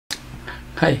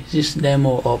Hi, this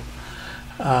demo of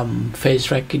face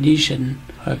recognition.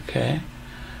 Okay,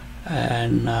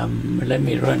 and let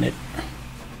me run it.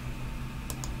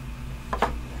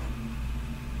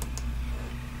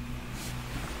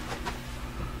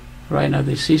 Right now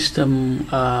the system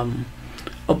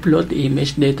upload the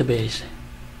image database,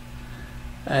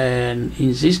 and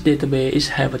in this database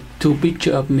have two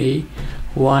pictures of me.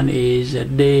 One is a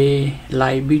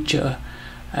daylight picture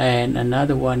and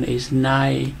another one is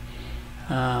night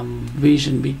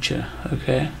vision picture.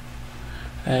 Okay,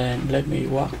 and let me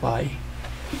walk by.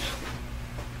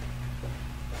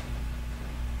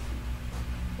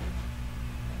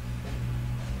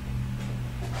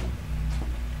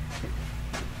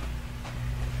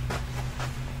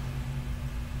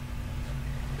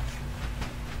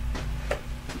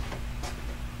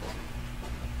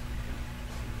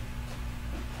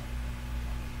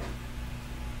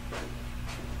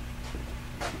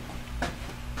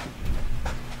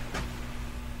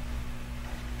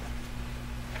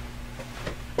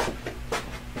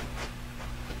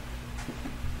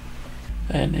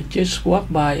 And I just walk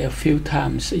by a few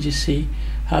times. You see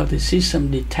how the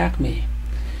system detect me.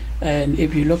 And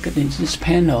if you look at this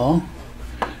panel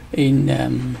in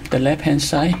the left hand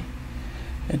side,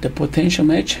 the potential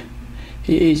match,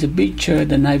 here is a picture,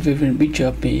 the night vision picture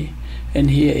of me,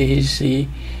 and here is the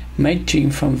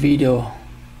matching from video.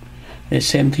 The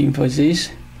same thing for this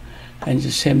and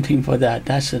the same thing for that.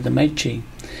 That's the matching,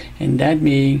 and that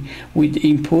means with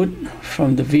input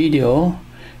from the video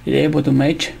it's able to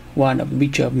match one of the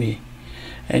picture of me.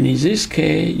 And in this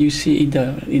case, you see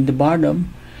in the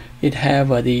bottom, it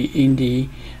have in the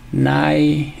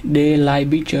night daylight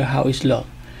picture how it look,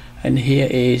 and here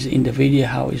is in the video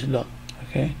how it look.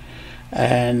 Okay,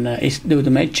 and it's do the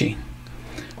matching.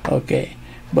 Okay,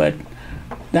 but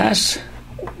that's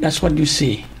what you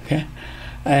see. Okay,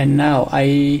 and now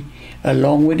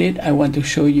along with it, I want to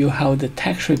show you how the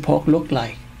tax report look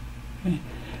like. Okay?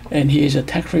 And here's a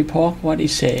tax report. What it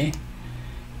say?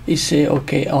 It say,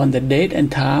 okay, on the date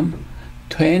and time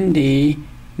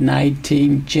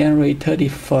 2019 January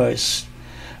 31st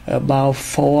about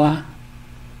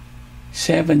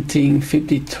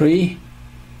 4/17/53,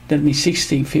 that means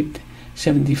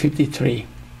 17:53,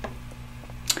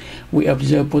 we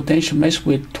observe potential match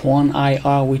with TWAN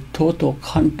IR with total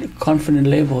confidence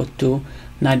level to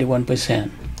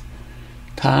 91%.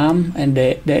 Time and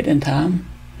date and time,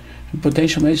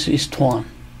 potential match is TWAN.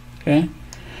 Okay,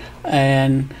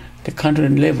 and the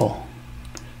confidence level,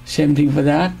 same thing for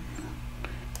that.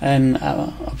 And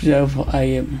observe,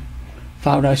 I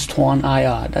found out TWAN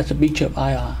IR. That's a picture of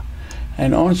IR.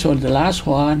 And also the last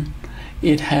one,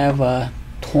 it have a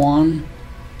TWAN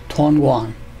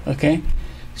 1. Okay,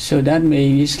 so that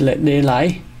means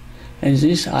daylight, and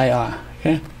this IR.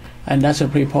 Okay, and that's a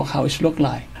report how it look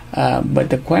like. But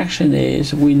the question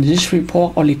is, when this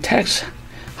report only text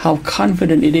how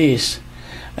confident it is,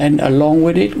 and along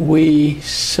with it we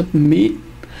submit,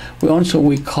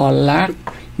 we collect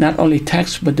not only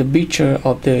text but the picture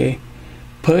of the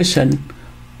person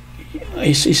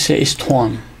is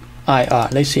TWAN IR.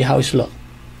 Let's see how it look.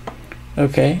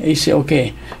 Okay, you see,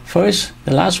 okay, first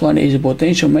the last one is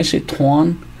potential message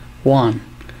TWAN 1.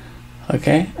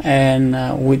 Okay, and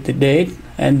with the date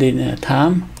and the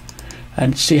time,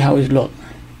 and see how it look.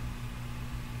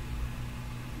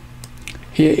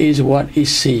 Here is what it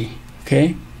see.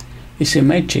 Okay, it's a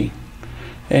matching,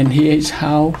 and here is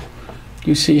how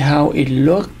you see how it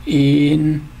look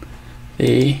in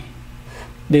the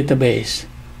database.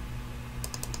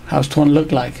 How's TWAN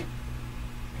look like?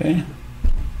 Okay.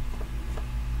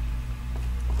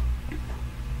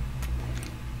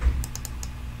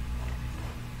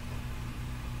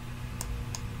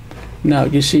 Now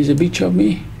you see the picture of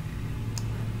me.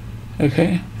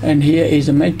 Okay, and here is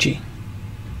the matching.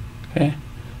 Okay,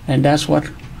 and that's what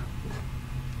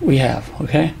we have.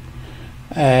 Okay,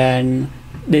 and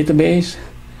database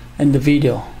and the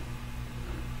video.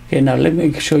 Okay, now let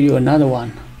me show you another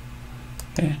one.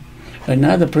 Okay,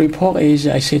 another report is,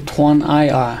 I say TWAN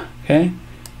IR. Okay,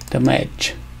 the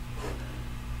match,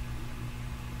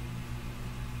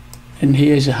 and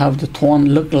here's how the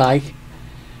TWAN look like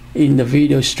in the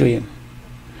video stream,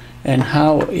 and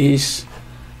how is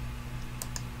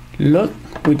look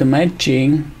with the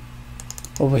matching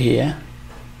over here,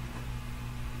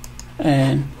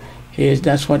 and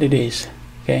that's what it is.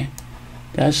 Okay,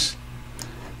 that's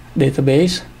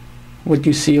database, what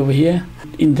you see over here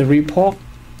in the report,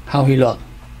 how he look.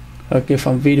 Okay,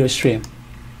 from video stream.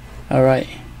 All right,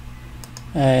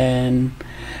 and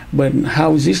but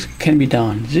how this can be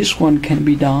done? This one can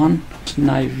be done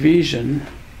night vision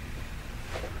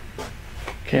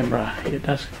camera.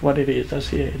 That's what it is. That's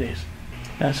here it is.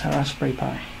 That's a Raspberry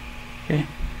Pi. Okay,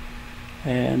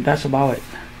 and that's about it.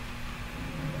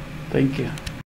 Thank you.